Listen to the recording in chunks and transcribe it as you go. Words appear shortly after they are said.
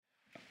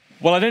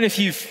Well, I don't know if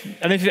you've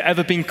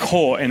ever been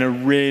caught in a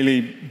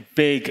really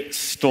big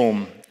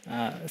storm.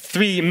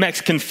 3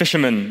 Mexican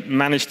fishermen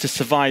managed to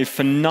survive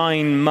for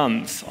 9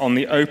 months on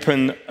the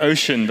open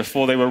ocean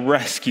before they were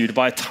rescued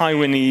by a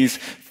Taiwanese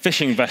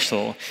fishing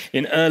vessel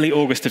in early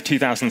August of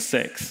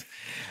 2006.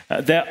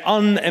 Their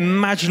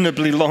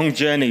unimaginably long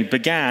journey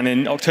began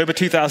in October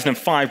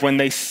 2005 when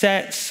they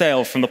set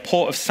sail from the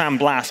port of San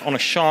Blas on a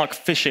shark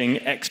fishing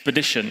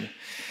expedition.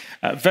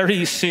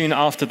 Very soon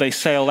after they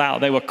sailed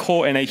out, they were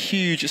caught in a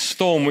huge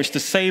storm which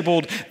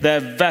disabled their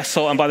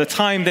vessel, and by the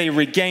time they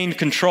regained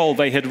control,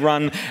 they had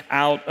run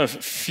out of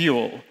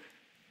fuel.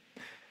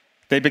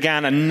 They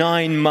began a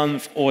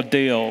 9-month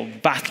ordeal,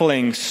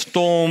 battling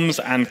storms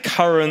and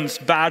currents,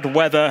 bad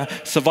weather,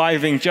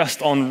 surviving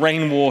just on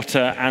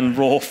rainwater and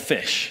raw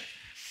fish.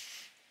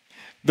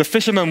 The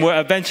fishermen were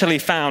eventually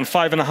found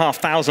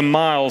 5,500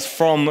 miles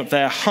from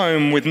their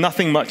home with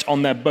nothing much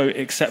on their boat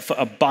except for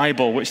a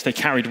Bible which they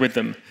carried with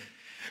them.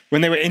 When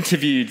they were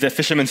interviewed, the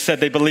fishermen said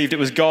they believed it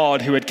was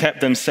God who had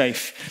kept them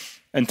safe.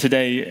 And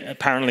today,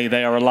 apparently,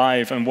 they are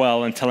alive and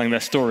well and telling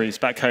their stories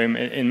back home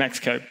in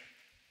Mexico.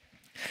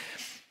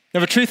 Now,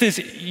 the truth is,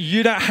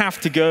 you don't have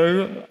to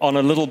go on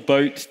a little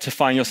boat to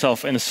find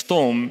yourself in a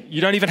storm.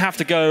 You don't even have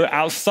to go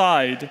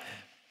outside.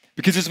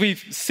 Because as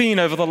we've seen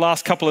over the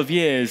last couple of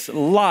years,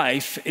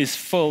 life is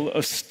full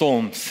of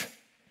storms.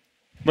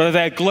 Whether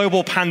they're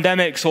global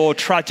pandemics or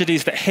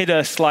tragedies that hit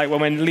us like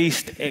when we're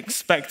least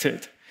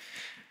expected.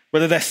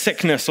 Whether they're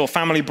sickness or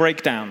family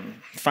breakdown,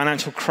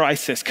 financial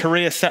crisis,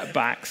 career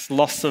setbacks,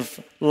 loss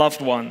of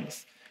loved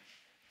ones.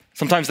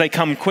 Sometimes they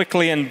come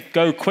quickly and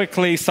go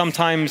quickly.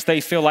 Sometimes they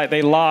feel like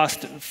they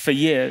last for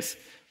years.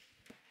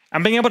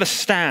 And being able to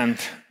stand,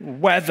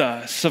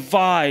 weather,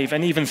 survive,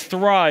 and even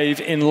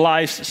thrive in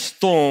life's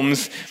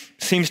storms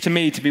seems to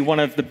me to be one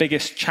of the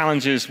biggest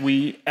challenges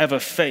we ever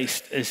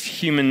faced as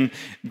human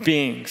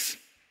beings.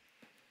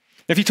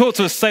 If you talk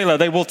to a sailor,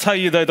 they will tell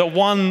you, though, that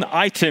one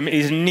item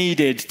is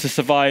needed to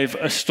survive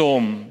a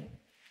storm.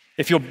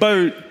 If your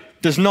boat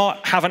does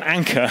not have an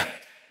anchor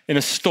in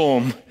a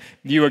storm,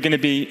 you are going to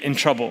be in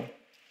trouble.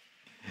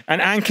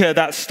 An anchor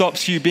that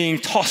stops you being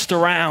tossed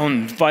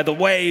around by the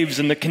waves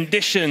and the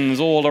conditions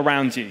all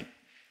around you.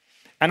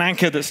 An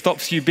anchor that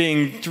stops you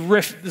being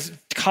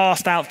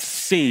cast out to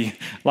sea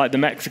like the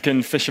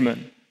Mexican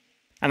fishermen.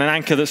 And an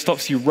anchor that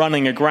stops you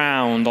running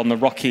aground on the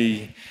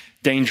rocky,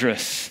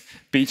 dangerous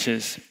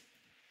beaches.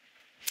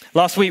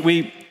 Last week,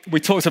 we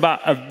talked about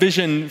a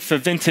vision for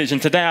Vintage,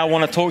 and today I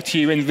want to talk to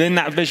you in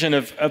that vision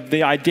of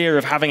the idea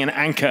of having an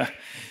anchor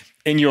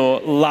in your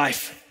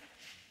life.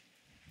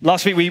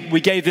 Last week, we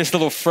gave this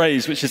little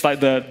phrase, which is like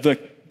the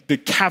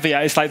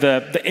caveat. It's like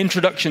the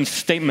introduction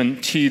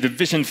statement to the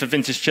vision for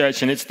Vintage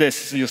Church, and it's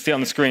this, you'll see it on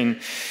the screen.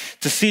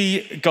 To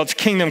see God's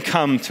kingdom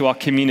come to our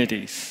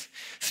communities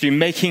through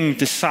making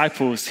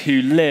disciples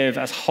who live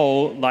as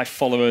whole life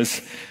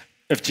followers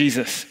of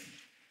Jesus.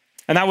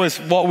 And that was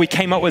what we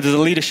came up with as a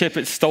leadership.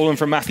 It's stolen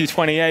from Matthew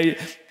 28.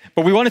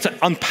 But we wanted to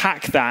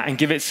unpack that and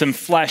give it some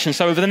flesh. And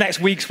so over the next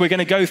weeks, we're going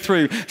to go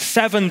through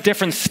 7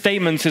 different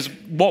statements as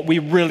what we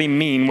really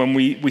mean when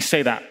we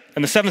say that.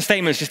 And the 7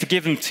 statements, just to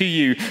give them to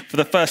you for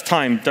the first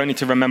time, don't need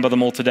to remember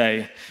them all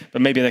today.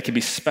 But maybe there could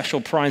be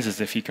special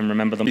prizes if you can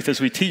remember them. Because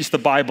we teach the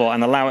Bible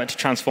and allow it to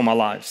transform our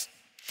lives.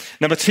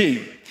 Number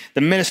 2,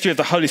 the ministry of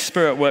the Holy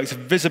Spirit works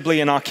visibly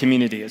in our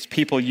community as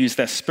people use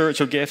their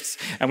spiritual gifts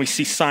and we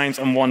see signs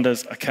and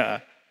wonders occur.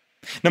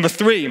 Number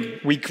 3,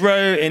 we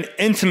grow in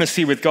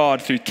intimacy with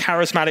God through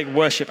charismatic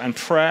worship and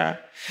prayer.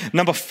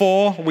 Number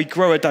 4, we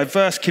grow a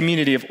diverse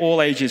community of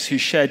all ages who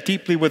share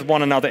deeply with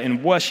one another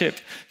in worship,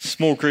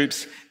 small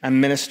groups,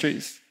 and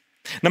ministries.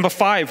 Number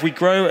 5, we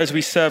grow as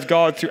we serve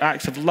God through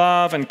acts of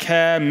love and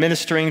care,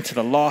 ministering to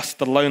the lost,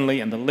 the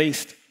lonely, and the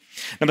least.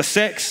 Number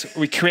 6,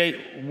 we create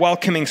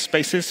welcoming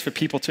spaces for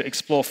people to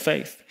explore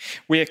faith.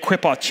 We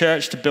equip our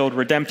church to build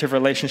redemptive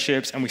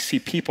relationships, and we see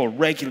people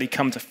regularly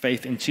come to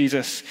faith in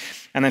Jesus.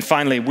 And then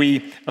finally,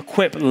 we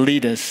equip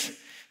leaders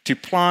to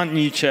plant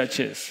new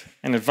churches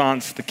and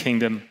advance the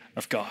kingdom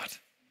of God.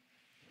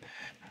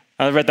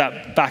 I read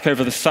that back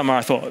over the summer.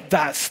 I thought,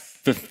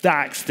 that's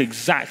the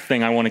exact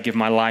thing I want to give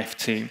my life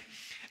to.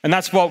 And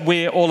that's what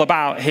we're all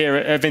about here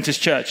at Vintage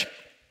Church.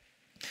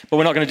 But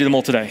we're not going to do them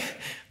all today.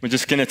 We're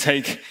just going to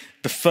take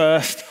the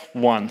first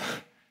one.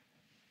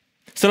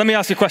 So let me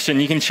ask you a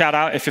question. You can shout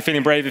out if you're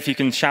feeling brave, if you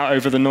can shout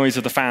over the noise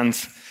of the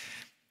fans.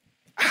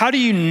 How do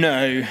you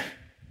know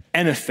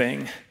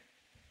anything,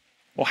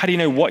 or how do you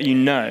know what you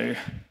know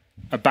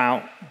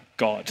about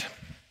God?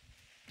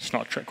 It's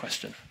not a trick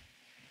question.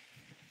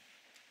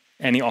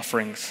 Any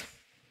offerings?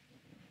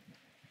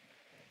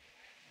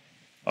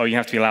 Oh, you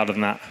have to be louder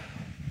than that.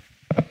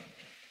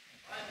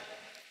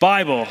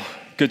 Bible,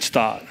 good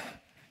start.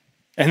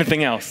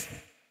 Anything else?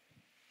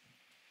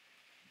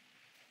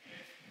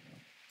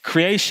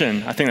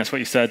 Creation, I think that's what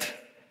you said.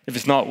 If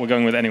it's not, we're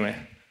going with it anyway.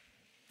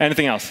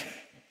 Anything else?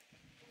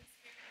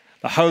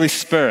 The Holy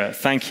Spirit,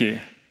 thank you.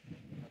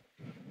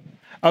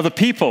 Other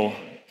people,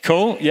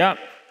 cool, yeah.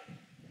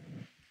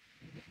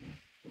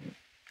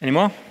 Any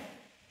more?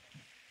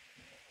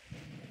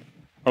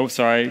 Oh,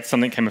 sorry,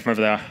 something came from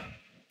over there.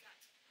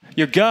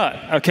 Your gut.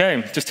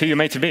 Okay, just who you're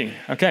made to be.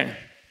 Okay,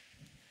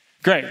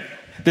 great.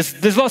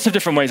 There's lots of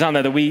different ways, aren't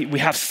there, that we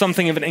have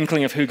something of an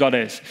inkling of who God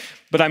is.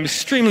 But I'm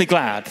extremely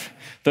glad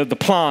that the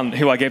plant,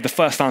 who I gave the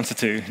first answer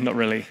to, not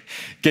really,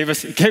 gave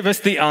us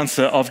the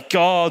answer of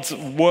God's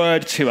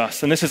word to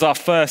us. And this is our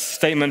first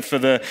statement for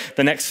the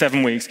next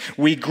 7 weeks.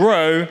 We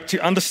grow to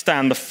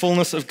understand the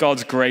fullness of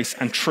God's grace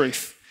and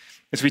truth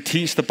as we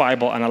teach the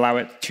Bible and allow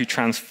it to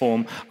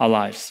transform our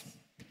lives.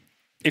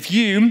 If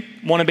you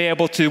want to be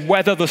able to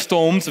weather the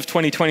storms of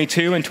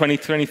 2022 and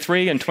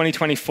 2023 and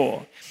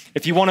 2024,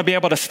 if you want to be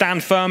able to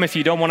stand firm, if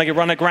you don't want to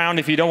run aground,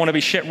 if you don't want to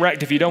be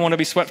shipwrecked, if you don't want to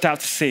be swept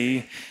out to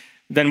sea,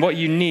 then what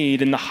you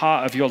need in the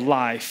heart of your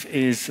life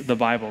is the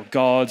Bible,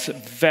 God's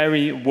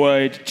very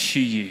word to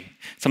you.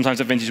 Sometimes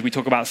at Vintage, we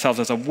talk about ourselves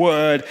as a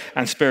word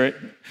and spirit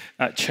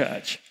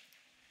church.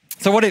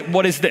 So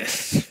what is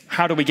this?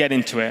 How do we get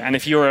into it? And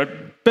if you're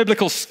a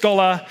biblical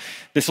scholar,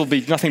 this will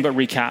be nothing but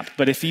recap.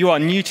 But if you are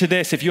new to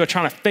this, if you are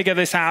trying to figure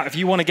this out, if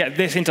you want to get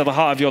this into the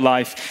heart of your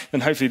life,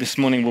 then hopefully this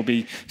morning will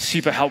be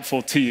super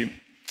helpful to you.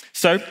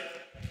 So,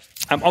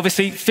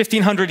 obviously,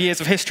 1,500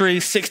 years of history,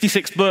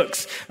 66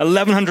 books,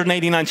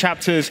 1,189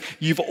 chapters.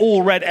 You've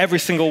all read every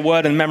single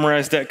word and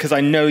memorized it because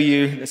I know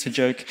you. That's a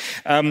joke.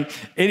 It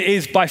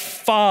is by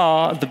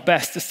far the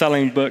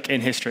best-selling book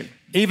in history.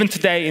 Even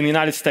today in the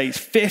United States,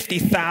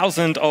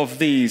 50,000 of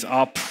these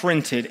are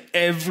printed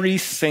every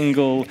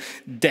single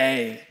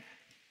day.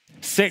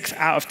 6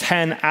 out of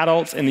 10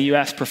 adults in the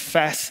US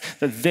profess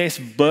that this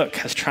book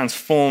has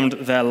transformed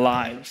their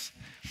lives.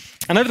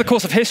 And over the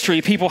course of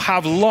history, people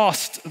have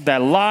lost their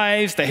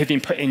lives, they have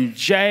been put in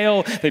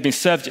jail, they've been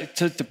subject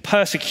to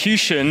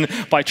persecution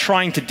by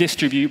trying to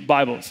distribute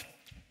Bibles.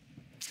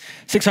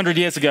 600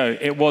 years ago,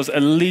 it was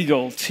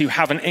illegal to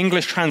have an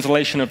English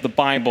translation of the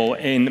Bible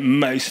in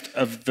most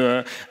of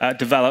the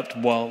developed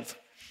world.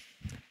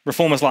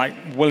 Reformers like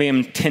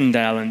William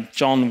Tyndale and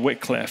John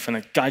Wycliffe and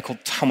a guy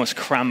called Thomas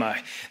Cranmer,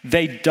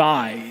 they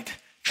died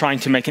trying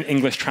to make an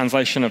English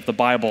translation of the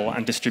Bible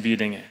and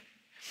distributing it.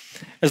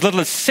 As little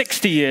as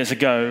 60 years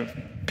ago,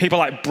 people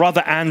like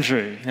Brother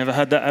Andrew, you ever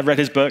heard that? I read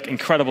his book,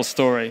 incredible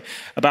story,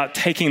 about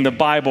taking the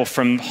Bible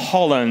from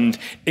Holland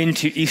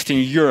into Eastern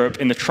Europe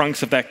in the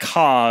trunks of their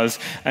cars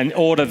in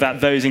order that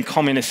those in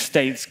communist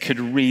states could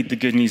read the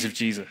good news of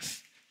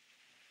Jesus.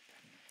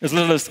 As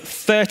little as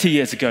 30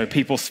 years ago,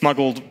 people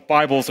smuggled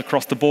Bibles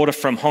across the border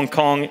from Hong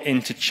Kong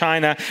into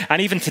China.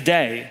 And even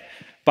today,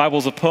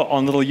 Bibles are put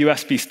on little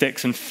USB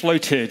sticks and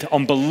floated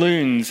on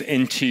balloons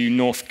into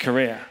North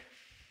Korea.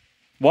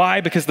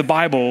 Why? Because the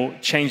Bible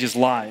changes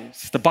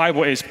lives. The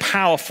Bible is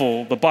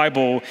powerful. The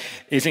Bible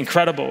is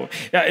incredible.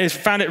 I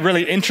found it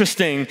really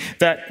interesting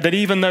that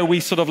even though we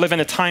sort of live in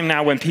a time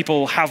now when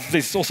people have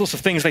all sorts of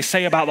things they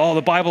say about,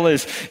 the Bible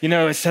is, it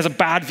has a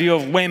bad view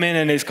of women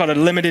and it's got a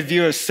limited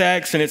view of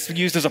sex and it's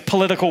used as a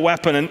political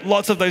weapon and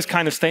lots of those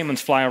kind of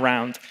statements fly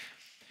around.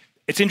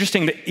 It's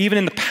interesting that even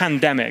in the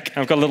pandemic, and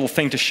I've got a little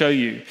thing to show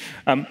you,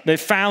 they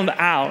found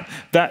out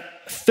that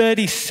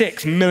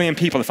 36 million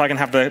people, if I can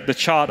have the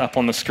chart up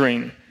on the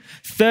screen,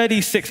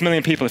 36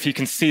 million people, if you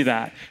can see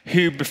that,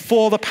 who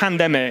before the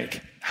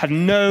pandemic had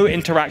no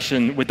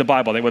interaction with the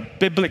Bible, they were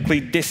biblically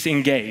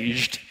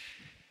disengaged,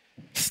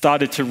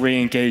 started to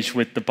re-engage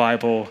with the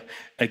Bible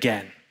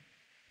again.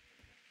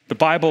 The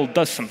Bible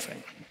does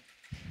something.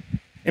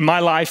 In my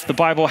life, the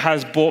Bible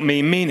has brought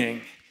me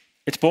meaning.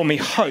 It's brought me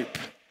hope.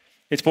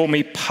 It's brought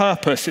me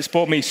purpose. It's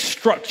brought me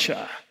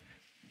structure.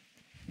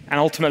 And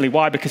ultimately,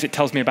 why? Because it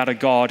tells me about a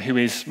God who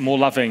is more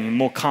loving,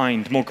 more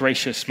kind, more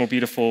gracious, more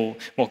beautiful,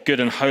 more good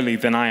and holy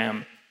than I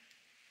am.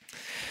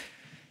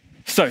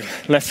 So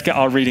let's get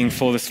our reading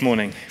for this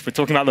morning. If we're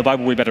talking about the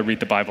Bible, we better read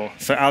the Bible.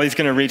 So Ali's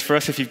going to read for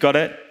us, if you've got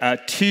it,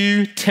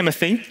 2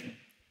 Timothy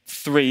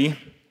 3,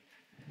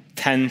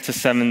 10 to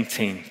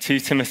 17. 2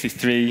 Timothy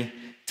 3,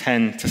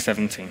 10 to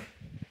 17.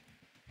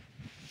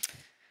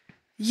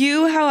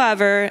 You,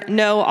 however,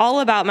 know all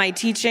about my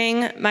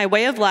teaching, my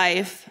way of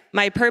life,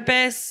 my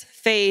purpose,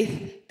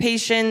 faith,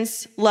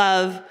 patience,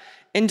 love,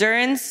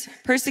 endurance,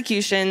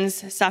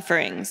 persecutions,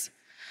 sufferings.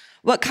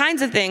 What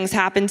kinds of things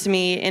happened to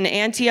me in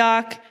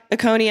Antioch,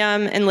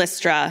 Iconium, and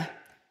Lystra,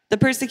 the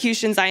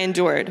persecutions I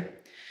endured.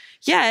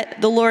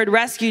 Yet the Lord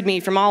rescued me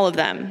from all of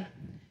them.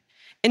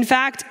 In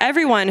fact,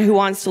 everyone who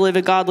wants to live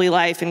a godly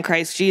life in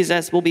Christ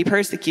Jesus will be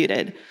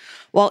persecuted,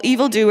 while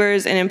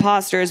evildoers and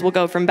impostors will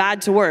go from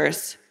bad to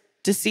worse,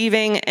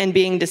 deceiving and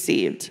being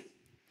deceived.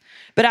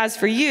 But as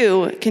for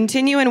you,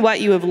 continue in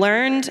what you have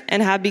learned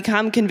and have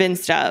become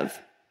convinced of,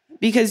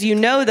 because you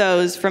know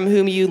those from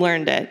whom you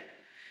learned it,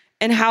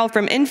 and how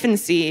from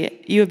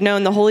infancy you have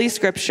known the Holy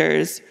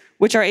Scriptures,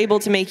 which are able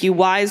to make you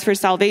wise for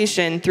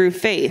salvation through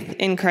faith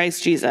in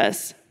Christ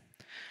Jesus.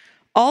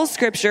 All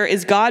Scripture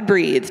is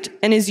God-breathed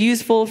and is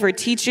useful for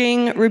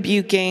teaching,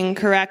 rebuking,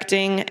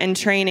 correcting, and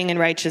training in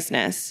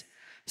righteousness,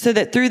 so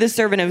that through the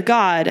servant of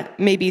God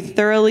may be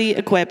thoroughly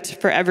equipped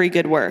for every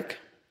good work.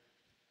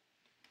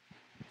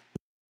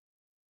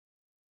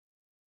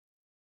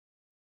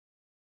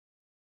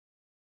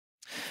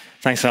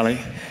 Thanks, Ali.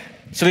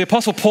 So the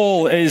Apostle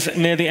Paul is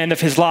near the end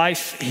of his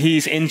life.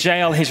 He's in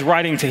jail. He's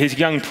writing to his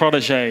young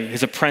protege,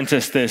 his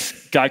apprentice,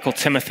 this guy called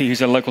Timothy,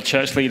 who's a local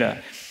church leader.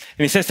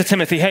 And he says to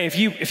Timothy, hey, if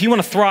you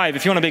want to thrive,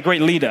 if you want to be a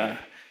great leader,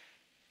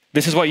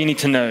 this is what you need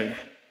to know.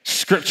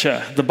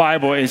 Scripture, the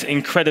Bible, is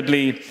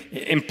incredibly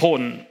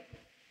important.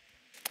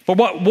 But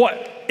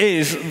what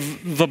is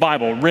the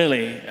Bible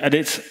really at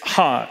its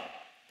heart?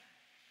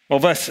 Well,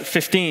 verse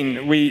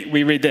 15,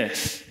 we read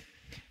this.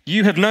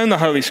 You have known the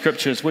Holy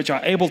Scriptures, which are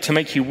able to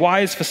make you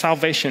wise for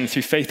salvation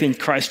through faith in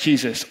Christ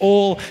Jesus.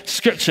 All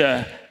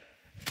Scripture,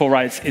 Paul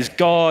writes, is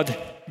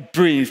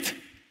God-breathed.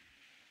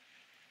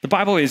 The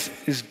Bible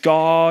is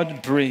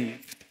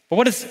God-breathed. But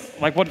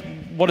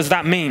what does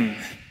that mean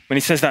when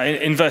he says that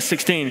in verse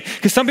 16?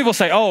 Because some people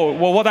say, oh,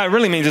 well, what that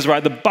really means is,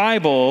 right, the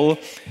Bible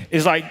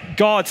is like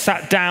God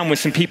sat down with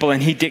some people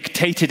and he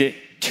dictated it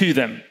to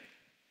them.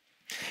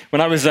 When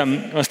I was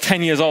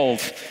 10 years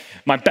old,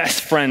 my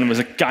best friend was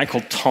a guy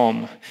called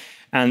Tom.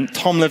 And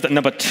Tom lived at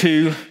number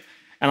 2,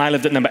 and I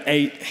lived at number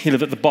 8. He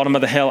lived at the bottom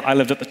of the hill. I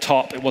lived at the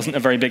top. It wasn't a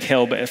very big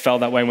hill, but it felt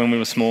that way when we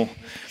were small.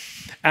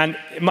 And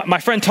my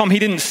friend Tom, he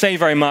didn't say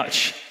very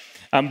much.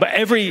 But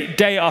every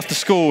day after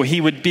school, he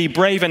would be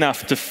brave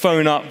enough to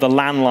phone up the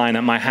landline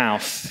at my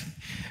house.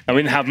 And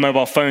we didn't have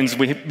mobile phones.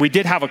 We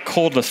did have a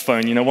cordless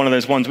phone, you know, one of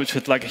those ones which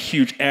was like a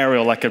huge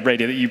aerial, like a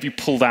radio that you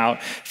pulled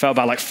out, felt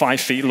about like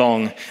 5 feet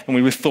long,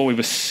 and we thought we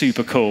were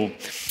super cool.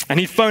 And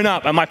he'd phone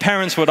up, and my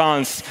parents would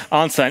answer,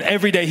 and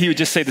every day he would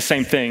just say the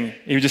same thing.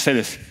 He would just say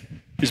this,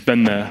 "Is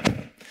Ben there?"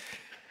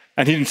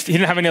 And he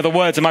didn't have any other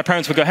words, and my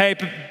parents would go, "Hey,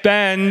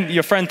 Ben,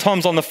 your friend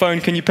Tom's on the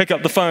phone. Can you pick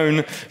up the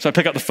phone?" So I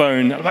pick up the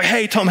phone. I'm like,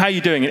 "Hey, Tom, how you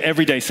doing?" And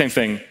every day, same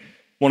thing.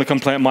 "Want to come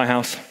play at my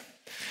house?"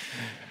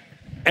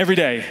 Every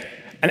day.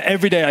 And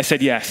every day I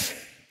said yes.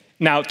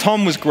 Now,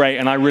 Tom was great,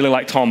 and I really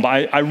liked Tom,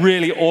 but I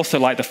really also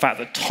liked the fact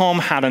that Tom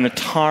had an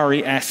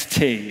Atari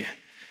ST.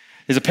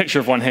 There's a picture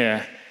of one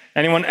here.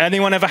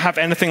 Anyone ever have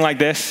anything like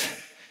this?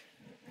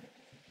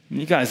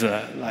 You guys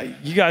are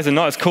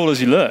not as cool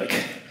as you look.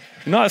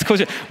 You're not as cool as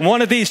you.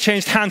 One of these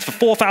changed hands for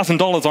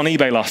 $4,000 on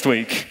eBay last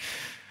week.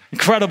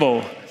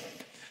 Incredible.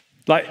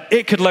 Like,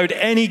 it could load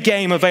any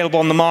game available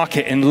on the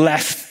market in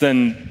less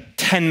than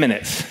 10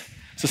 minutes.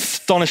 It's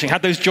astonishing.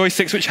 Had those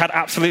joysticks which had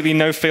absolutely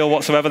no feel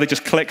whatsoever. They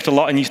just clicked a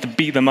lot and used to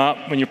beat them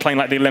up when you're playing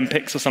like the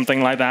Olympics or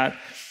something like that.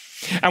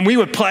 And we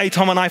would play,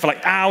 Tom and I, for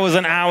like hours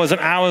and hours and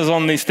hours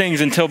on these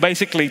things until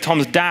basically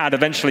Tom's dad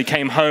eventually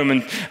came home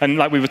and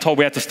like we were told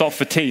we had to stop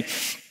for tea.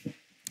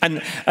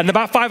 And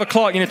about 5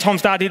 o'clock, you know,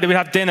 Tom's dad, we'd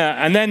have dinner,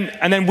 and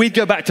then we'd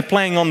go back to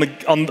playing on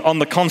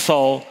the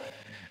console.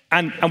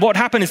 And what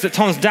happened is that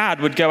Tom's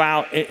dad would go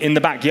out in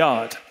the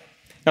backyard.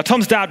 Now,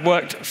 Tom's dad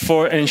worked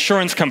for an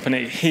insurance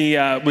company.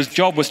 His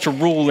job was to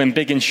rule in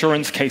big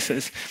insurance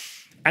cases.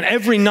 And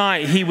every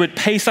night he would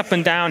pace up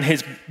and down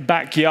his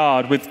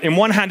backyard in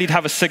one hand he'd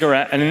have a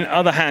cigarette, and in the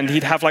other hand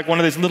he'd have like one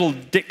of those little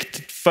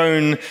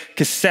dictaphone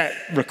cassette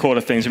recorder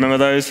things. Remember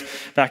those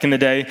back in the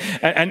day?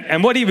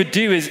 And what he would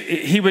do is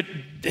he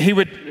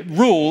would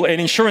rule in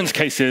insurance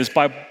cases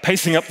by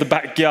pacing up the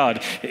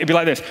backyard. It'd be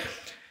like this.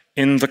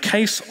 In the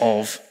case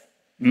of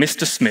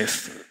Mr.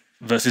 Smith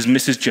versus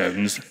Mrs.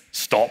 Jones,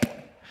 stop.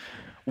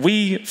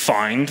 We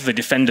find the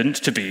defendant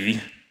to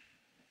be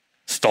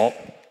stop.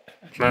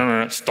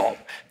 And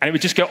it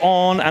would just go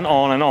on and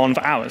on and on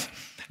for hours.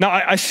 Now,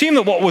 I assume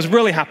that what was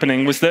really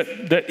happening was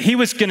that he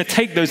was going to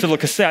take those little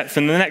cassettes,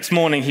 and the next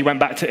morning he went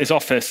back to his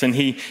office and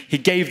he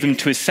gave them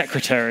to his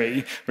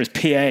secretary or his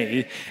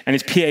PA, and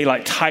his PA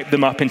like typed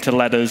them up into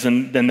letters,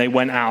 and then they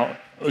went out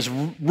as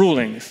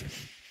rulings.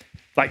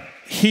 Like,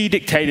 he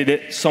dictated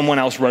it, someone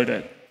else wrote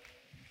it.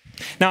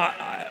 Now,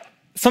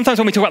 sometimes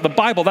when we talk about the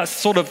Bible, that's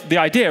sort of the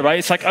idea, right?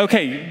 It's like,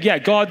 okay, yeah,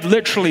 God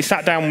literally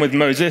sat down with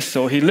Moses,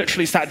 or he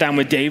literally sat down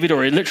with David,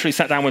 or he literally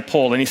sat down with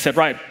Paul, and he said,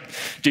 right,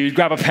 dude,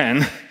 grab a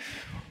pen.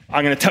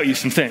 I'm going to tell you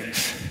some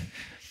things.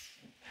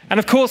 And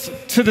of course,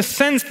 to the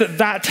sense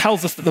that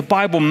tells us that the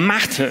Bible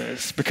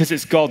matters because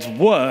it's God's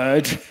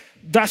word,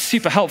 that's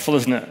super helpful,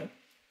 isn't it?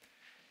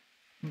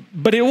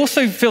 But it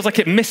also feels like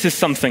it misses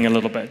something a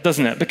little bit,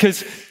 doesn't it?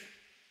 Because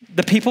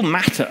the people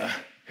matter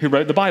who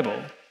wrote the Bible.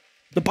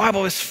 The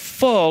Bible is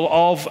full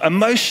of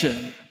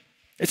emotion.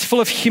 It's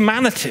full of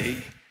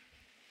humanity.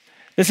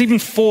 There's even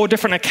 4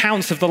 different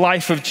accounts of the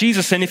life of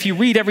Jesus, and if you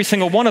read every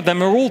single one of them,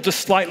 they're all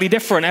just slightly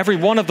different. Every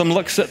one of them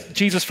looks at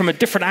Jesus from a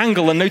different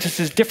angle and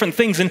notices different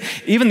things, and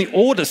even the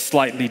order's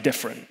slightly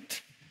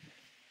different.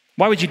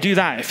 Why would you do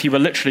that if you were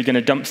literally going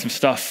to dump some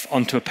stuff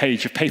onto a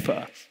page of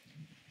paper?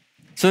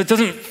 So it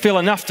doesn't feel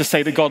enough to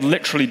say that God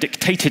literally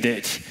dictated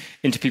it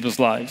into people's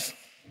lives.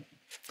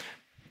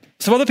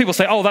 So other people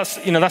say, oh, that's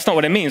not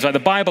what it means, right? The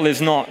Bible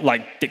is not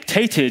like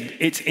dictated,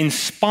 it's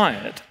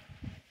inspired.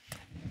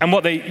 And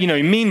what they,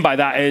 mean by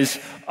that is,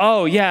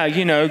 oh yeah,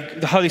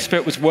 the Holy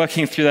Spirit was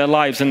working through their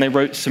lives and they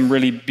wrote some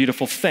really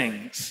beautiful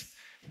things.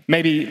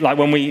 Maybe like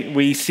when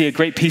we see a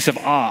great piece of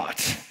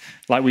art,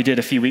 like we did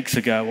a few weeks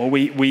ago, or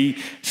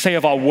we say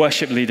of our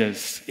worship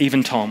leaders,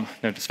 even Tom,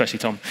 no, especially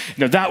Tom,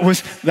 that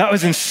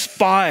was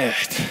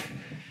inspired.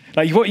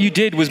 Like what you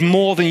did was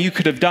more than you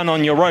could have done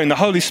on your own. The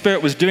Holy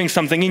Spirit was doing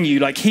something in you.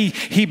 Like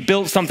he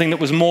built something that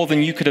was more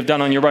than you could have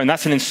done on your own.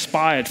 That's an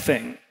inspired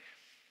thing.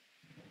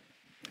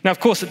 Now, of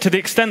course, to the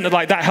extent that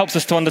that helps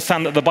us to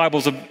understand that the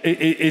Bible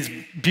is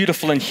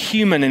beautiful and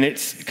human in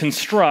its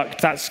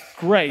construct, that's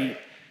great.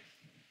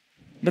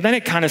 But then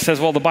it kind of says,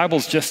 well, the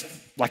Bible's just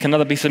like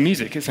another piece of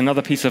music. It's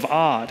another piece of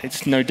art.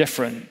 It's no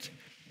different.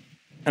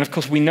 And of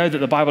course, we know that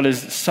the Bible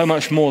is so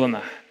much more than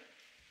that.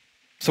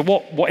 So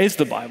what is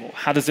the Bible?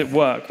 How does it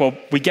work? Well,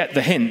 we get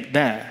the hint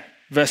there,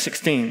 verse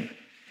 16,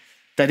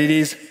 that it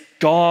is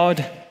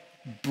God-breathed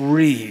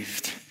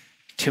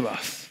to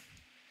us.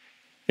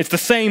 It's the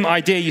same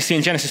idea you see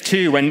in Genesis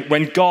 2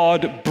 when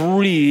God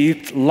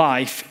breathed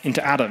life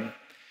into Adam.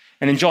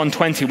 And in John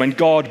 20, when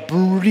God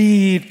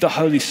breathed the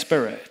Holy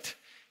Spirit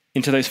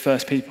into those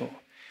first people.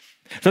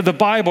 That the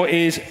Bible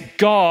is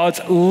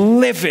God's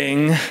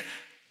living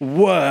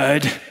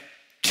word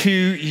to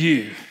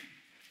you.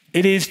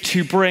 It is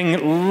to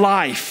bring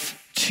life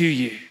to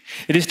you.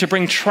 It is to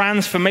bring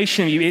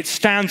transformation to you. It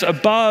stands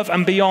above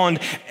and beyond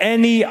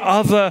any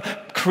other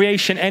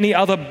creation, any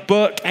other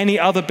book, any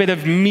other bit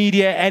of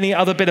media, any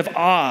other bit of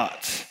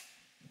art.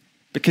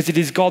 Because it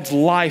is God's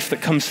life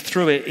that comes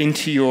through it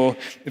into your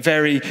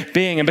very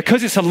being. And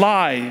because it's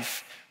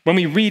alive, when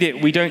we read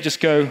it, we don't just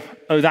go,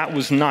 oh, that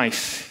was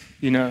nice.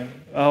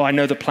 Oh, I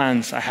know the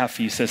plans I have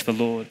for you, says the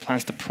Lord,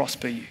 plans to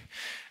prosper you.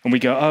 And we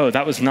go, oh,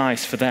 that was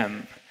nice for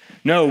them.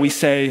 No, we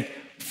say,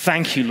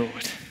 thank you,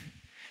 Lord.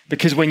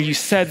 Because when you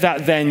said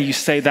that then, you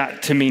say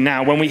that to me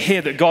now. When we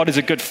hear that God is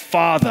a good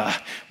father,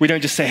 we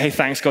don't just say, hey,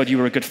 thanks, God, you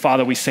were a good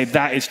father. We say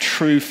that is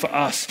true for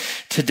us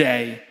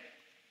today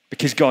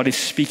because God is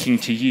speaking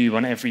to you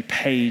on every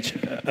page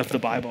of the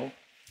Bible.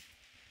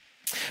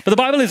 But the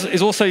Bible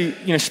is also,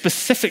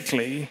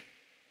 specifically,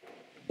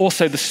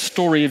 also the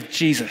story of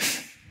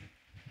Jesus.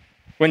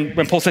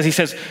 When Paul says, he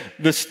says,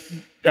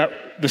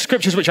 the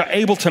scriptures which are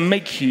able to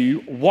make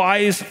you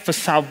wise for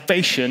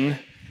salvation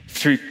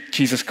through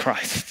Jesus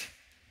Christ.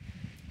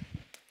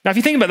 Now, if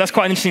you think about it, that's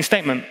quite an interesting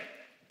statement,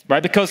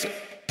 right? Because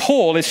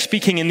Paul is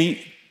speaking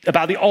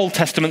about the Old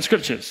Testament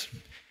scriptures,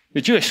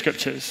 the Jewish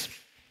scriptures.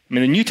 I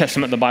mean, the New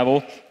Testament of the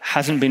Bible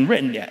hasn't been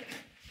written yet.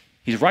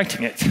 He's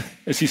writing it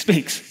as he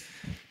speaks.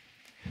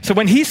 So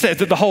when he says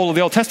that the whole of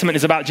the Old Testament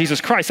is about Jesus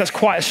Christ, that's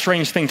quite a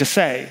strange thing to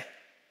say.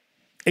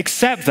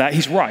 Except that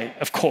he's right,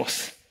 of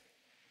course.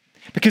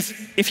 Because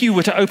if you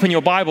were to open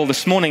your Bible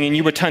this morning and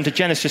you would turn to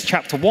Genesis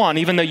chapter 1,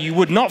 even though you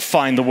would not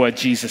find the word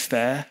Jesus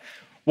there,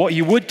 what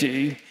you would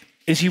do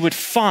is you would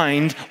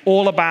find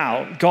all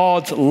about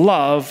God's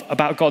love,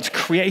 about God's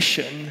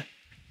creation,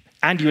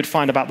 and you would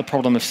find about the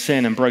problem of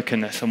sin and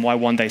brokenness and why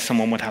one day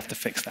someone would have to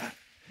fix that.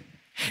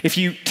 If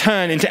you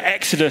turn into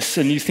Exodus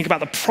and you think about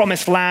the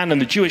promised land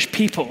and the Jewish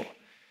people,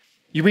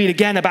 you read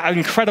again about an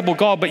incredible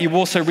God, but you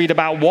also read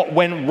about what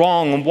went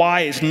wrong and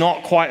why it's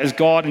not quite as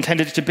God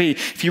intended it to be.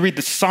 If you read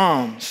the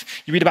Psalms,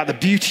 you read about the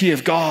beauty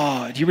of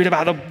God. You read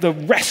about the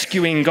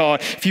rescuing God.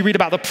 If you read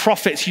about the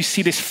prophets, you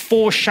see this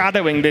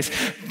foreshadowing, this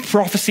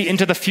prophecy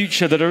into the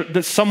future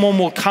that someone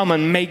will come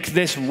and make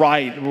this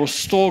right,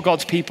 restore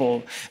God's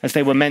people as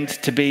they were meant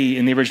to be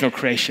in the original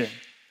creation.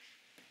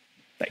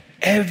 Like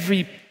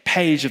every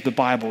page of the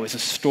Bible is a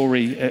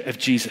story of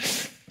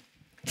Jesus.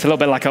 It's a little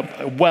bit like a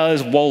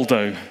Where's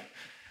Waldo?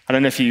 I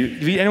don't know if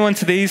anyone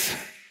to these?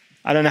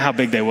 I don't know how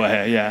big they were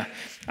here, yeah.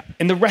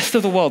 In the rest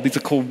of the world, these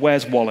are called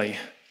Where's Wally?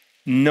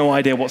 No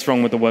idea what's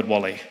wrong with the word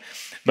Wally,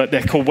 but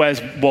they're called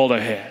Where's Waldo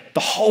here. The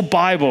whole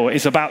Bible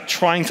is about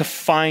trying to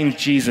find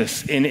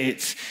Jesus in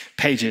its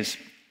pages.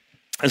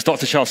 As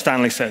Dr. Charles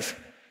Stanley says,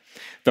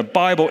 the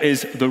Bible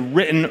is the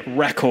written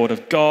record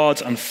of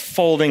God's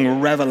unfolding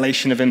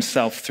revelation of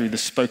himself through the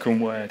spoken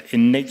word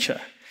in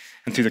nature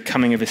and through the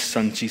coming of his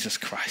son, Jesus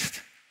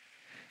Christ.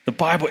 The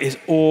Bible is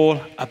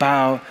all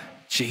about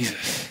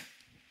Jesus.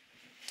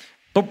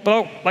 But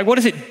what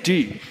does it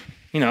do?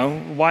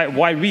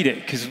 Why read it?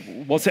 Because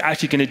what's it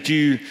actually going to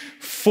do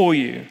for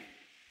you?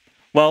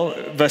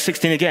 Well, verse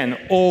 16 again,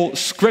 all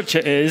scripture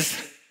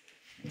is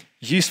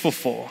useful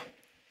for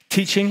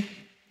teaching,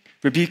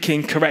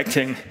 rebuking,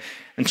 correcting,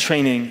 and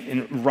training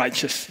in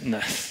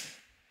righteousness.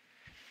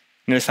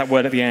 Notice that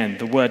word at the end,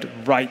 the word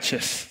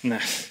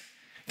righteousness.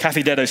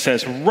 Kathy Dedo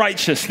says,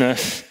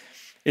 righteousness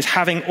is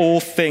having all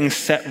things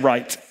set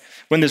right.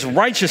 When there's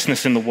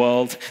righteousness in the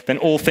world, then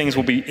all things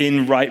will be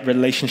in right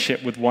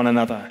relationship with one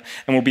another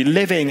and will be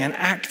living and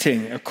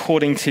acting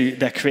according to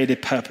their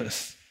created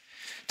purpose.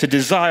 To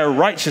desire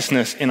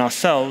righteousness in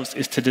ourselves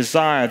is to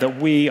desire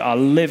that we are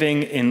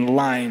living in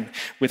line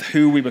with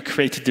who we were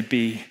created to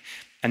be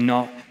and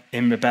not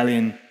in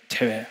rebellion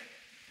to it.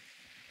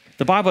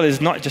 The Bible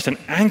is not just an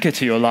anchor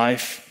to your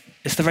life,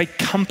 it's the very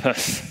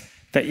compass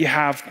that you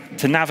have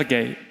to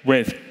navigate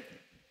with.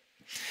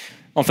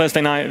 On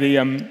Thursday night, the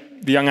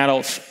young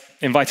adults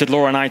invited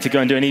Laura and I to go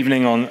and do an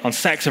evening on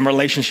sex and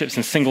relationships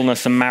and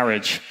singleness and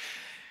marriage.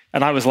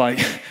 And I was like,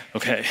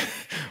 okay,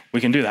 we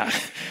can do that.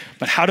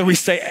 But how do we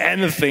say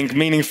anything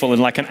meaningful in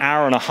like an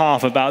hour and a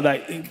half about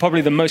that,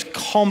 probably the most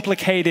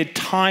complicated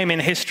time in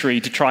history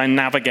to try and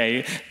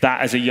navigate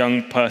that as a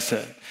young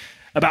person?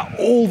 About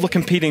all the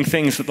competing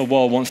things that the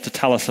world wants to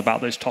tell us about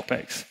those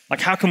topics.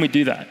 Like, how can we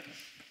do that?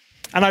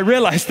 And I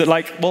realized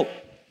that,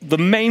 the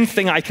main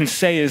thing I can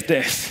say is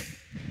this.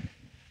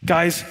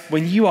 Guys,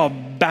 when you are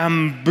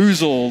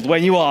bamboozled,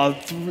 when you are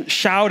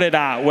shouted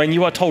at, when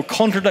you are told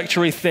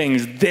contradictory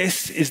things,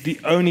 this is the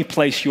only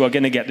place you are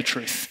going to get the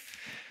truth.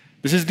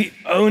 This is the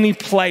only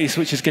place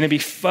which is going to be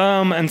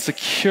firm and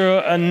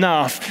secure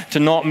enough to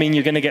not mean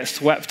you're going to get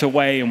swept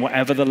away in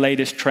whatever the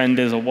latest trend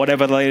is or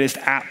whatever the latest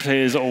app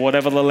is or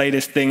whatever the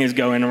latest thing is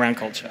going around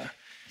culture.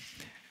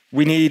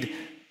 We need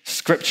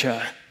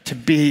Scripture to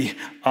be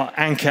our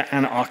anchor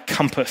and our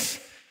compass.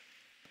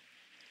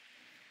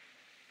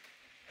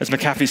 As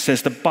McAfee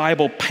says, the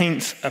Bible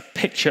paints a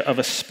picture of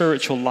a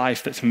spiritual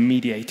life that's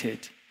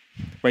mediated,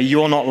 where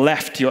you're not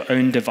left to your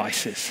own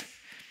devices.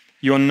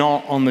 You're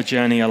not on the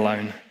journey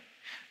alone.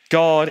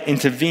 God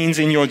intervenes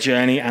in your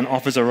journey and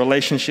offers a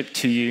relationship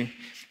to you.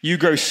 You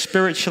grow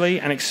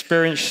spiritually and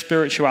experience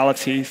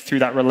spirituality through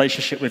that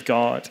relationship with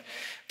God.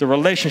 The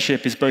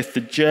relationship is both the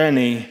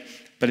journey,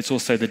 but it's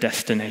also the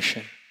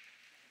destination.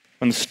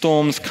 When the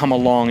storms come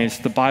along, it's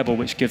the Bible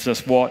which gives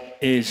us what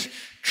is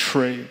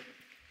true.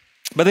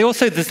 But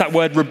there's that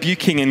word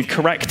rebuking and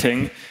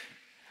correcting.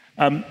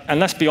 And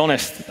let's be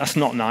honest, that's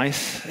not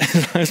nice.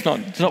 It's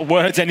not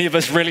words any of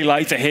us really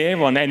like to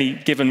hear on any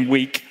given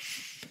week.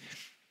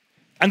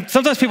 And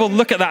sometimes people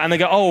look at that and they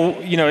go,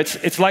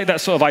 it's like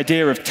that sort of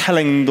idea of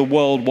telling the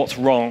world what's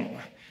wrong.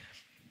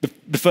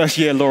 The first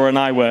year Laura and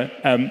I were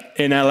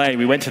in LA,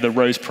 we went to the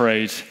Rose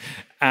Parade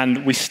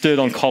and we stood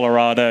on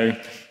Colorado.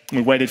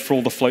 We waited for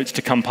all the floats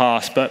to come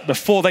past. But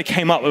before they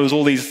came up, there was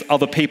all these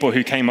other people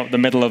who came up the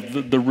middle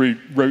of the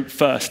route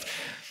first.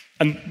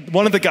 And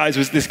one of the guys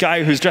was this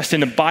guy who's dressed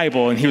in a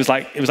Bible, and it was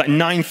like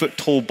 9 foot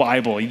tall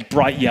Bible,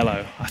 bright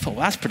yellow. I thought,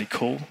 well, that's pretty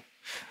cool.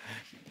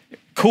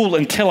 Cool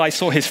until I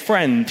saw his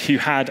friend who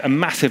had a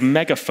massive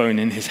megaphone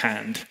in his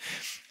hand.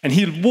 And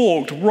he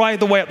walked right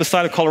the way up the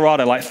side of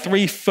Colorado, like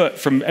 3 foot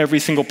from every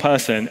single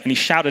person, and he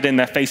shouted in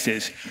their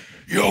faces,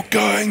 "You're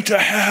going to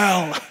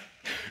hell.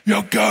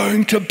 You're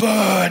going to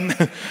burn."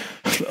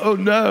 Oh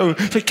no,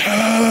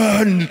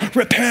 turn,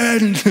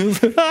 repent.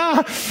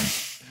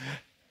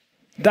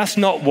 That's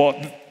not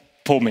what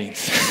Paul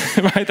means,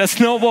 right? That's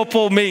not what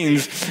Paul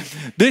means.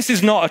 This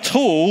is not a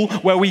tool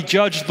where we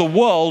judge the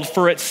world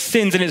for its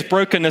sins and its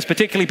brokenness,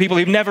 particularly people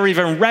who've never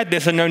even read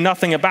this and know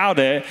nothing about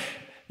it.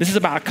 This is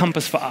about a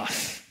compass for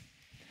us.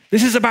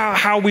 This is about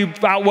how we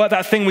outwork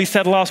that thing we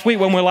said last week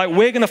when we're like,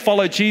 we're going to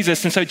follow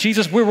Jesus. And so,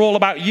 Jesus, we're all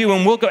about you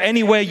and we'll go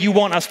anywhere you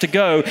want us to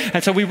go.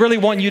 And so we really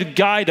want you to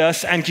guide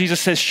us. And Jesus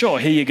says, sure,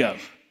 here you go.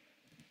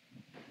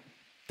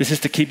 This is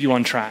to keep you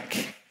on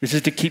track. This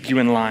is to keep you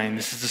in line.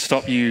 This is to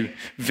stop you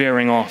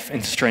veering off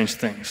into strange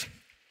things.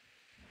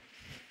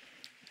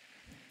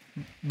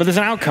 But there's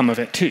an outcome of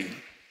it too.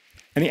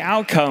 And the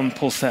outcome,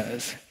 Paul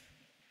says,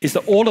 is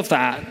that all of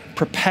that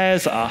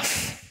prepares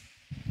us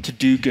to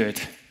do good.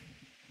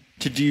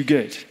 To do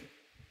good.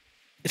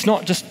 It's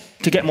not just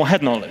to get more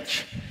head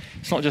knowledge.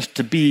 It's not just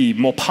to be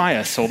more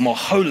pious or more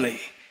holy.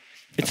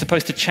 It's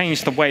supposed to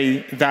change the way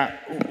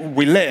that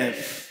we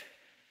live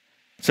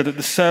so that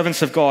the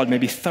servants of God may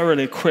be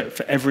thoroughly equipped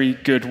for every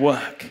good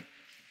work.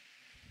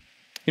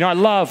 I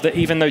love that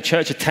even though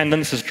church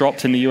attendance has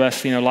dropped in the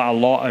US, like a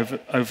lot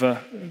over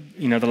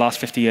the last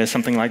 50 years,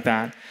 something like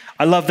that.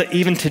 I love that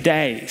even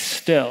today,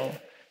 still,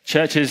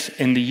 churches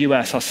in the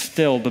US are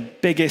still the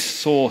biggest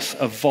source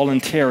of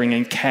volunteering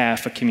and care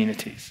for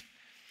communities.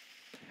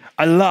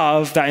 I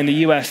love that in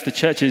the US, the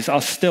churches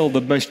are still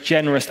the most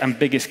generous and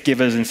biggest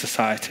givers in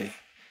society.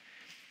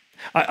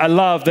 I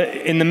love that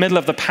in the middle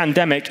of the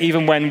pandemic,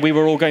 even when we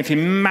were all going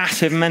through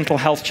massive mental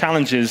health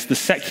challenges, the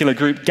secular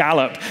group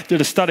Gallup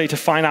did a study to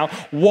find out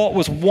what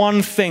was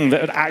one thing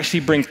that would actually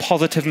bring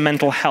positive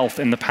mental health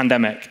in the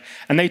pandemic.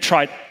 And they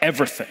tried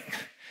everything.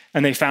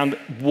 And they found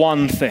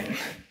one thing: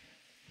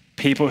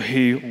 people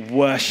who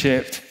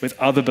worshipped with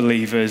other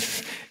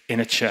believers in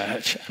a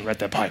church and read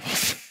their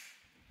Bibles.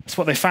 That's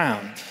what they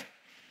found.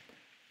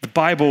 The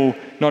Bible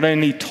not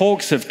only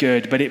talks of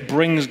good, but it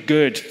brings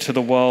good to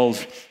the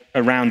world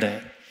around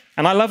it.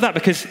 And I love that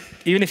because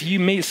even if you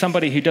meet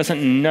somebody who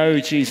doesn't know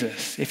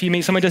Jesus, if you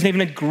meet somebody who doesn't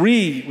even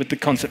agree with the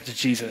concept of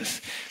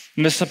Jesus,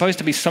 there's supposed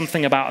to be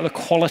something about the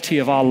quality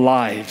of our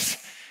lives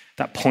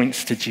that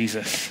points to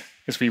Jesus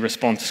as we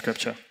respond to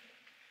Scripture.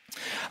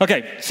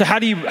 Okay, so how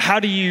do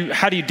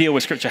you deal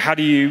with Scripture? How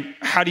do you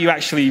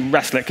actually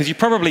wrestle it? Because you're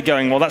probably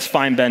going, well, that's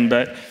fine, Ben,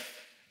 but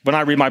when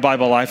I read my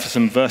Bible, I have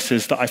some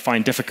verses that I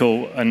find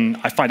difficult and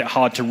I find it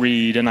hard to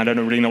read and I don't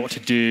really know what to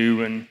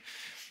do. And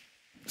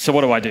so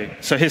what do I do?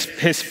 So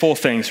here's 4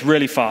 things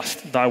really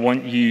fast that I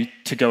want you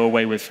to go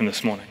away with from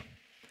this morning.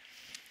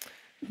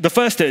 The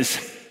first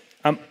is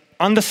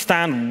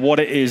understand what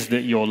it is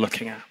that you're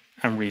looking at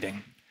and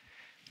reading.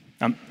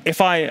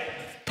 If I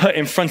put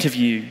in front of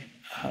you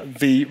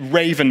The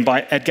Raven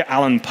by Edgar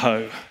Allan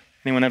Poe.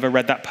 Anyone ever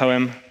read that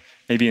poem?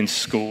 maybe in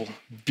school,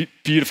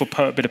 beautiful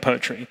bit of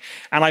poetry,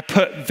 and I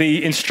put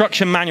the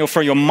instruction manual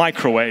for your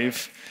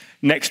microwave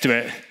next to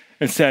it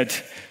and said,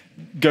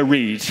 go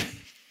read.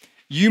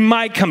 You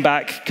might come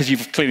back, because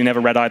you've clearly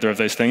never read either of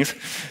those things,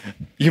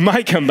 you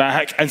might come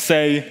back and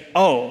say,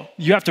 oh,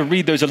 you have to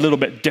read those a little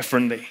bit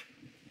differently.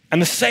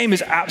 And the same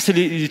is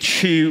absolutely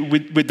true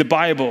with the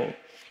Bible.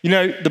 You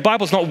know, the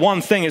Bible's not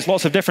one thing, it's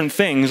lots of different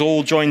things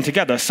all joined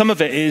together. Some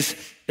of it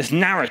is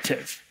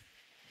narrative.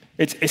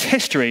 It's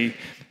history.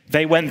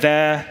 They went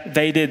there,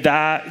 they did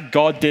that,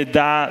 God did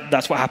that,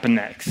 that's what happened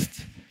next.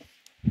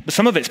 But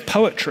some of it's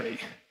poetry.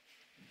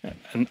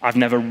 And I've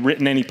never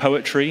written any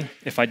poetry.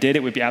 If I did,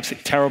 it would be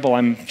absolutely terrible,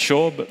 I'm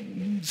sure. But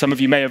some of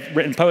you may have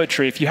written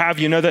poetry. If you have,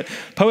 you know that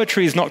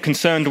poetry is not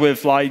concerned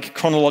with like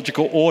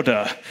chronological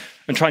order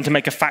and trying to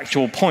make a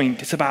factual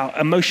point. It's about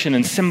emotion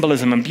and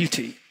symbolism and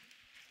beauty.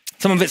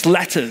 Some of it's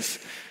letters.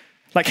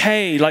 Like,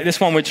 hey, like this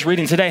one we're just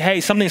reading today,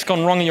 hey, something's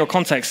gone wrong in your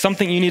context,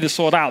 something you need to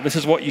sort out. This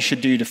is what you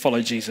should do to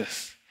follow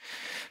Jesus.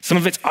 Some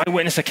of it's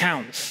eyewitness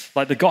accounts,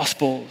 like the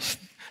Gospels.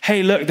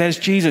 Hey, look, there's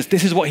Jesus.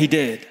 This is what he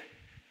did.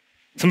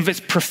 Some of it's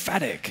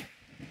prophetic.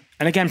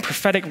 And again,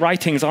 prophetic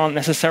writings aren't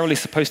necessarily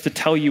supposed to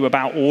tell you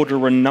about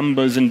order and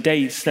numbers and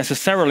dates.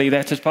 Necessarily,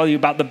 they're to tell you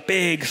about the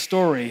big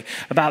story,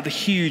 about the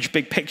huge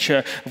big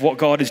picture of what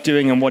God is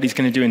doing and what he's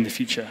going to do in the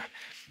future.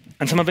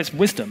 And some of it's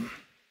wisdom.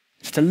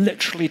 It's to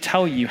literally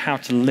tell you how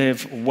to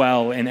live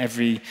well in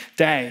every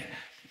day.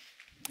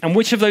 And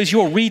which of those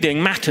you're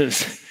reading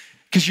matters,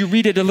 because you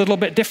read it a little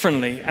bit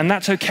differently, and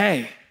that's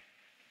okay.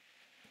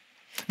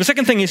 The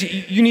second thing is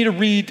you need to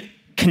read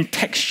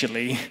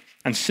contextually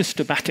and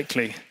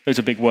systematically. Those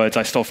are big words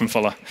I stole from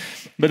Fuller.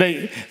 But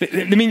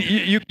they mean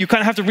you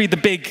kind of have to read the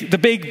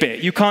big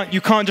bit. You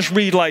can't just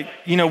read like,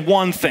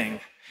 one thing.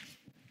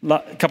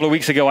 A couple of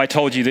weeks ago, I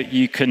told you that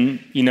you can,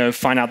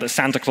 find out that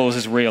Santa Claus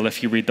is real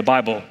if you read the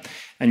Bible.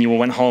 And you all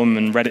went home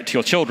and read it to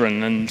your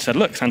children and said,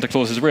 look, Santa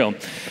Claus is real.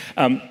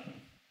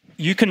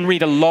 You can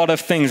read a lot of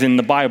things in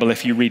the Bible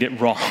if you read it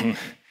wrong.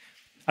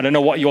 I don't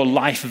know what your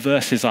life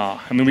verses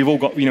are. I mean, we've all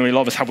got, a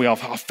lot of us have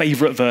our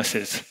favorite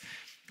verses,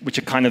 which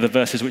are kind of the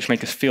verses which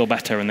make us feel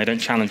better and they don't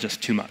challenge us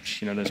too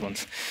much, those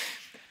ones.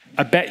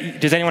 I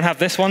bet, does anyone have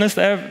this one as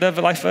their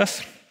life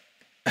verse?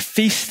 A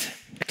feast,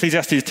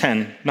 Ecclesiastes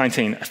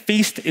 10:19. A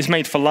feast is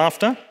made for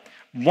laughter,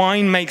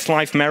 wine makes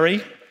life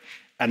merry,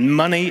 and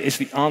money is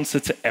the answer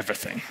to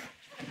everything.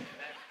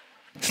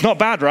 It's not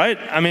bad, right?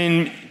 I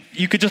mean,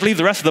 you could just leave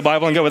the rest of the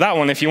Bible and go with that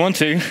one if you want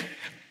to.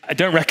 I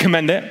don't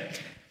recommend it.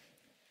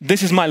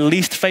 This is my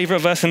least favorite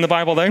verse in the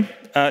Bible, though.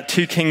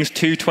 2 Kings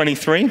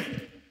 2:23.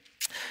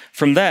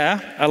 From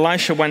there,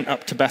 Elisha went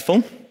up to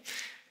Bethel,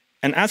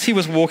 and as he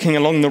was walking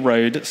along the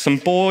road, some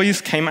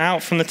boys came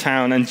out from the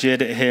town and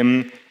jeered at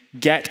him,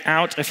 "Get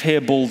out of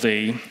here,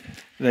 Baldy."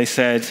 They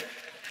said,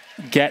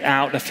 "Get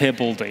out of here,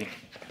 Baldy."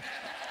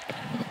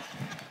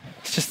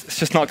 It's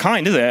just not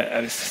kind, is it?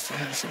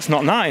 It's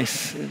not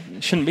nice.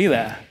 It shouldn't be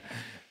there.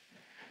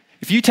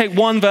 If you take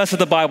one verse of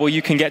the Bible,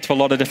 you can get to a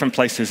lot of different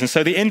places. And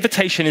so the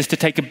invitation is to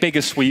take a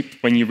bigger sweep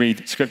when you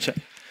read Scripture.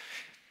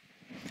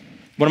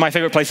 One of my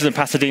favorite places in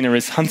Pasadena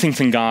is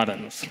Huntington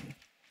Gardens.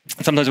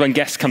 And sometimes when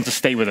guests come to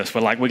stay with us,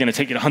 we're going to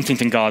take you to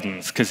Huntington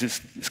Gardens because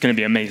it's going to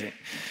be amazing.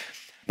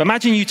 But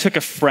imagine you took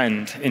a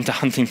friend into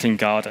Huntington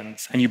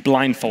Gardens and you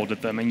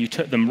blindfolded them and you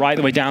took them right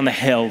the way down the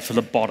hill to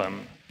the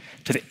bottom,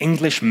 to the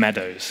English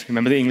Meadows.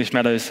 Remember the English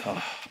Meadows?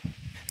 Oh,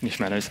 English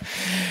Meadows.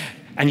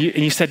 And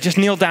you said, just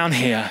kneel down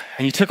here.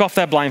 And you took off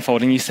their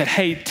blindfold and you said,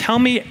 hey, tell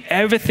me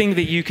everything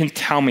that you can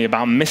tell me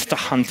about Mr.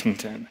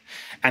 Huntington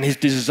and his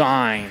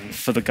design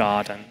for the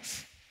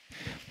gardens.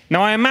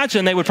 Now, I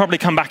imagine they would probably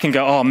come back and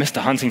go, oh, Mr.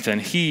 Huntington,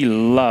 he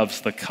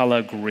loves the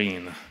color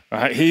green.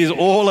 Right? He's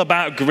all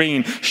about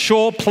green.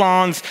 Short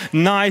plants,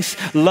 nice,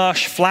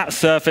 lush, flat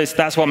surface.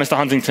 That's what Mr.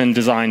 Huntington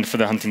designed for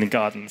the Huntington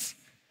Gardens.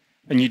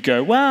 And you'd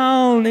go,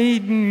 well,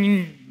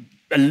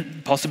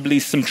 possibly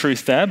some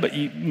truth there, but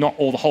not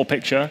all the whole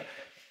picture.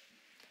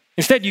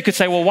 Instead, you could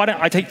say, well, why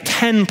don't I take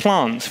 10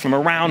 plants from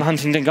around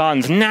Huntington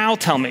Gardens? Now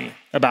tell me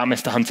about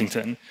Mr.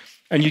 Huntington.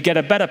 And you get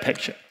a better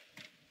picture.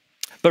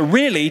 But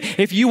really,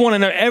 if you want to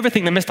know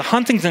everything that Mr.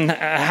 Huntington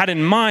had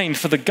in mind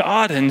for the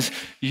gardens,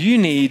 you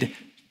need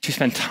to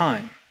spend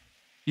time.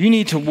 You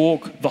need to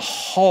walk the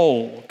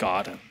whole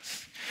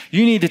gardens.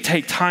 You need to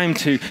take time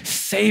to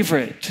savor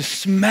it, to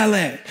smell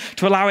it,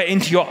 to allow it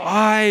into your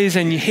eyes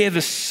and you hear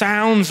the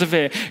sounds of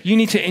it. You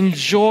need to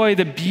enjoy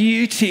the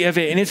beauty of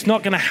it. And it's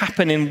not going to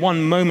happen in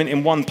one moment,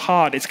 in one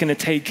part. It's going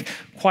to take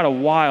quite a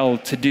while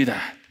to do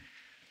that.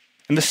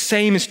 And the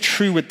same is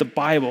true with the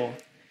Bible.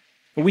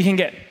 We can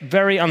get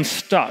very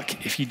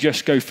unstuck if you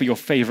just go for your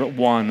favorite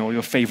one or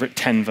your favorite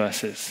 10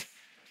 verses.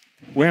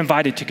 We're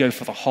invited to go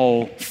for the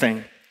whole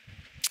thing.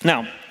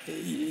 Now,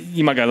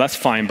 you might go, that's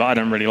fine, but I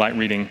don't really like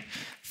reading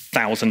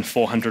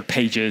 1,400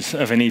 pages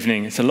of an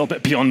evening. It's a little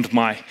bit beyond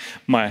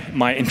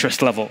my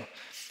interest level.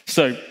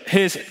 So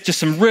here's just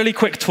some really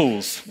quick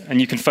tools,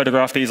 and you can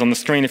photograph these on the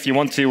screen if you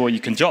want to, or you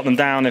can jot them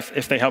down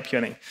if they help you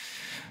any.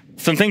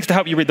 Some things to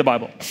help you read the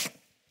Bible.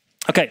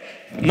 Okay,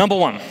 number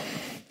one.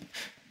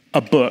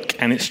 a book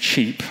and it's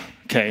cheap.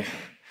 Okay.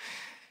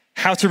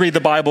 How to Read the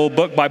Bible,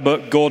 book by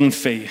book, Gordon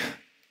Fee.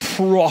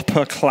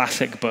 Proper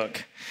classic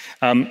book.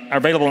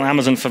 Available on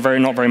Amazon for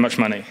not very much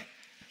money.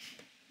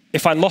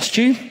 If I lost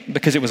you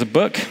because it was a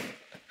book,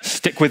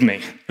 stick with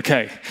me.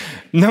 Okay.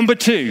 Number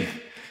 2,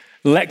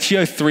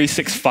 Lectio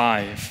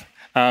 365.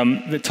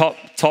 The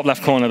top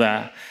left corner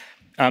there.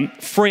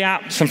 Free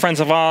app, some friends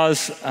of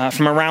ours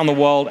from around the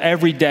world,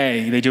 every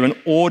day they do an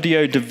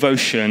audio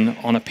devotion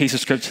on a piece of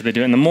scripture. They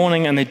do it in the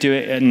morning and they do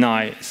it at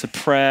night. It's a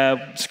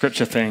prayer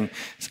scripture thing.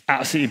 It's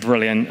absolutely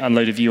brilliant. A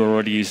load of you are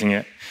already using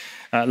it.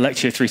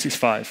 Lectio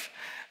 365.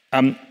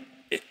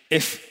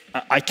 If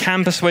I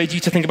can persuade you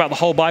to think about the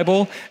whole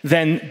Bible,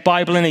 then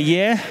Bible in a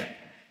year.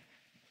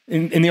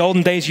 In the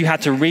olden days, you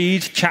had to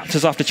read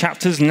chapters after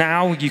chapters.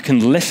 Now you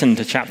can listen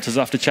to chapters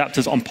after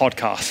chapters on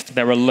podcast.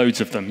 There are loads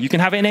of them. You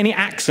can have it in any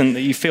accent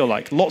that you feel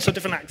like. Lots of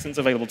different accents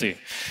available to you.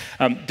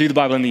 Do the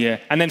Bible in the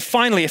year. And then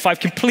finally, if I've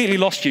completely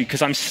lost you,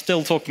 because I'm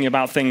still talking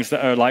about things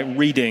that are like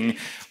reading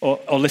or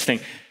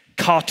listening,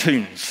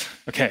 cartoons.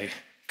 Okay,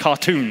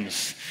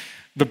 cartoons.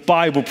 The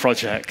Bible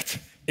Project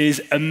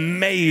is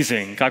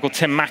amazing. A guy called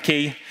Tim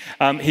Mackey,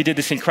 he did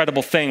this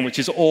incredible thing, which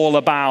is all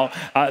about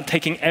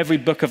taking every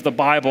book of the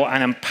Bible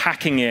and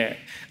unpacking it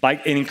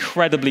like in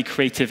incredibly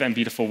creative and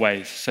beautiful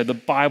ways. So the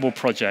Bible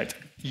Project,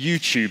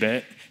 YouTube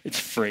it, it's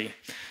free.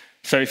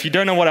 So if you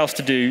don't know what else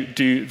to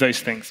do those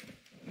things.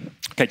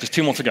 Okay, just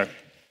 2 more to go.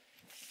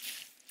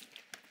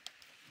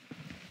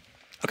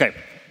 Okay,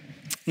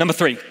 number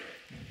 3,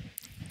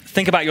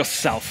 think about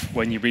yourself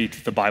when you read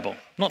the Bible.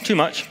 Not too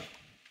much,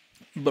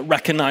 but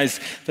recognize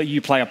that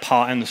you play a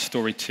part in the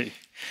story too.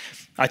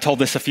 I told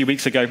this a few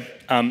weeks ago,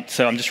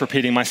 so I'm just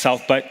repeating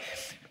myself, but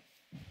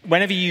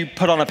whenever you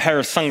put on a pair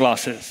of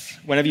sunglasses,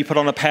 whenever you put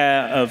on a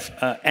pair of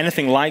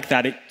anything like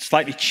that, it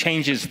slightly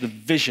changes the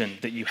vision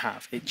that you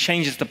have. It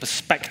changes the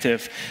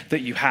perspective that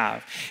you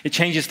have. It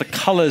changes the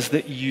colors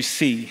that you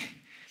see.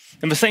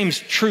 And the same is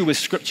true with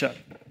Scripture.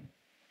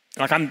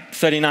 Like, I'm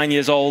 39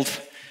 years old.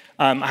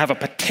 I have a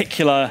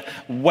particular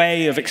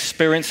way of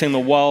experiencing the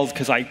world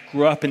because I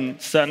grew up in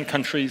certain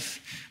countries.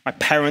 My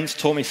parents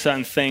taught me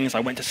certain things.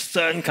 I went to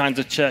certain kinds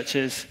of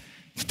churches.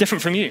 It's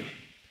different from you.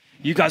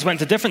 You guys went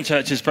to different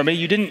churches from me.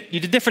 You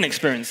did different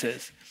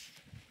experiences.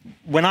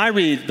 When I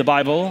read the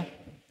Bible,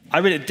 I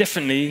read it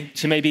differently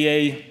to maybe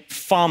a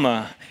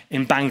farmer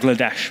in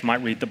Bangladesh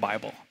might read the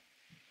Bible.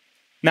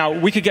 Now,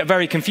 we could get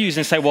very confused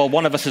and say, well,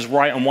 one of us is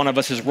right and one of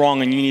us is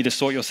wrong, and you need to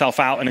sort yourself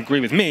out and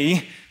agree with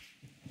me.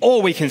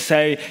 Or we can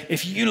say,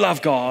 if you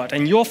love God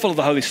and you're full of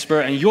the Holy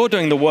Spirit and you're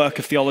doing the work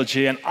of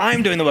theology and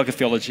I'm doing the work of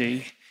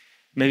theology,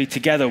 maybe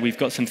together we've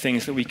got some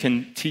things that we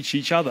can teach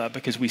each other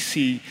because we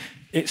see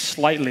it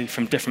slightly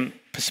from different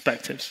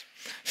perspectives.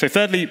 So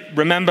thirdly,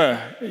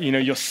 remember,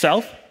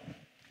 yourself.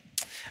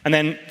 And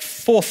then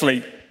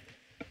fourthly,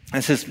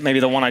 this is maybe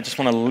the one I just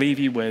want to leave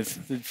you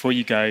with before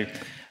you go.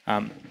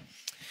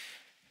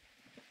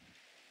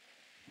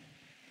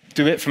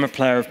 Do it from a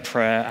place of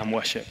prayer and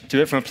worship. Do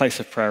it from a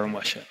place of prayer and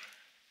worship.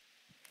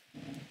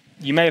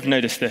 You may have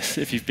noticed this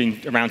if you've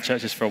been around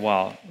churches for a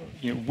while.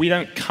 We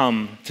don't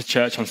come to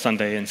church on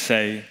Sunday and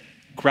say,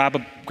 grab a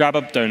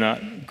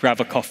donut,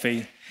 grab a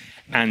coffee,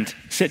 and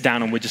sit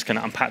down and we're just going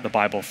to unpack the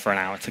Bible for an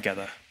hour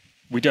together.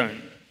 We don't.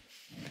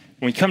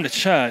 When we come to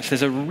church,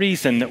 there's a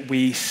reason that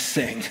we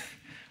sing.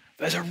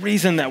 There's a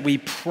reason that we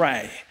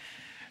pray.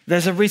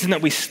 There's a reason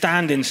that we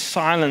stand in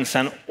silence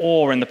and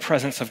awe in the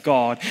presence of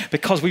God,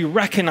 because we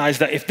recognize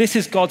that if this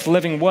is God's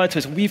living word to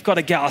us, we've got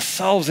to get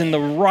ourselves in the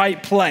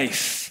right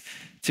place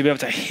to be able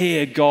to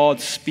hear God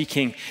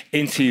speaking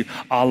into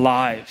our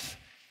lives.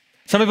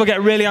 Some people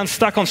get really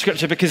unstuck on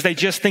Scripture because they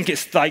just think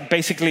it's like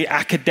basically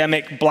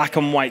academic black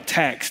and white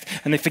text,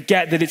 and they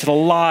forget that it's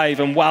alive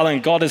and well,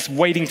 and God is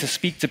waiting to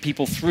speak to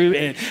people through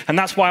it. And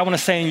that's why I want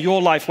to say in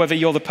your life, whether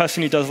you're the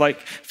person who does like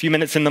a few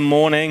minutes in the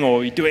morning,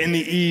 or you do it in the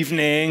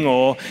evening,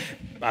 or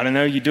I don't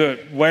know, you do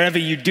it wherever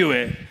you do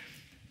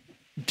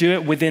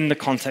it within the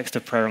context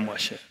of prayer and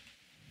worship.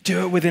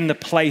 Do it within the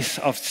place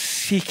of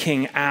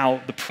seeking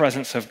out the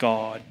presence of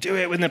God. Do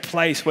it within a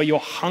place where you're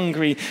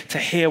hungry to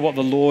hear what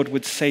the Lord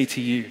would say to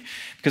you.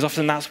 Because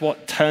often that's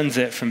what turns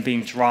it from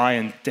being dry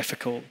and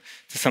difficult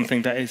to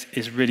something that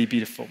is really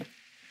beautiful.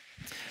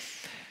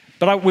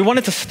 But we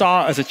wanted to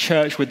start as a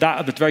church with that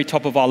at the very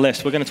top of our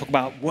list. We're going to talk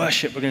about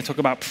worship. We're going to talk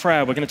about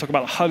prayer. We're going to talk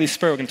about the Holy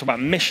Spirit. We're going to talk about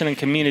mission and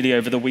community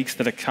over the weeks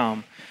that are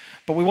come.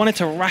 But we wanted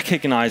to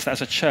recognize that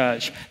as a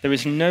church, there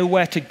is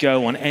nowhere to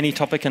go on any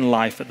topic in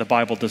life that the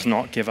Bible does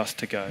not give us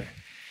to go.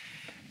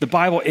 The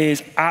Bible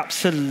is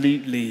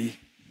absolutely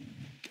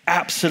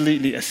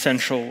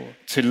essential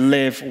to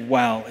live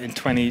well in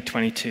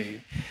 2022.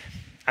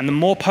 And the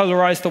more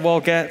polarized the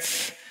world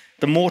gets,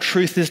 the more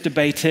truth is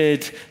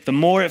debated, the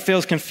more it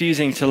feels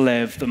confusing to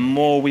live, the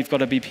more we've got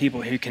to be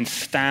people who can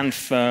stand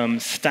firm,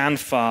 stand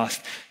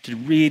fast, to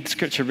read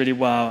Scripture really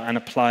well and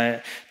apply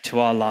it to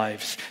our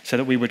lives so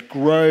that we would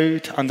grow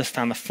to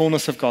understand the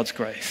fullness of God's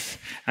grace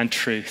and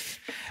truth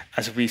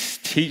as we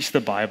teach the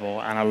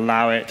Bible and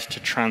allow it to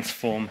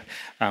transform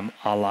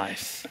our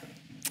lives.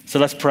 So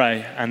let's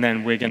pray, and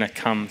then we're going to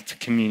come to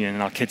communion,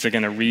 and our kids are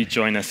going to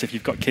rejoin us. If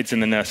you've got kids in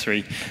the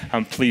nursery,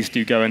 please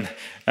do go and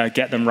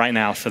get them right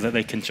now so that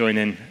they can join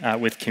in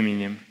with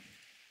communion.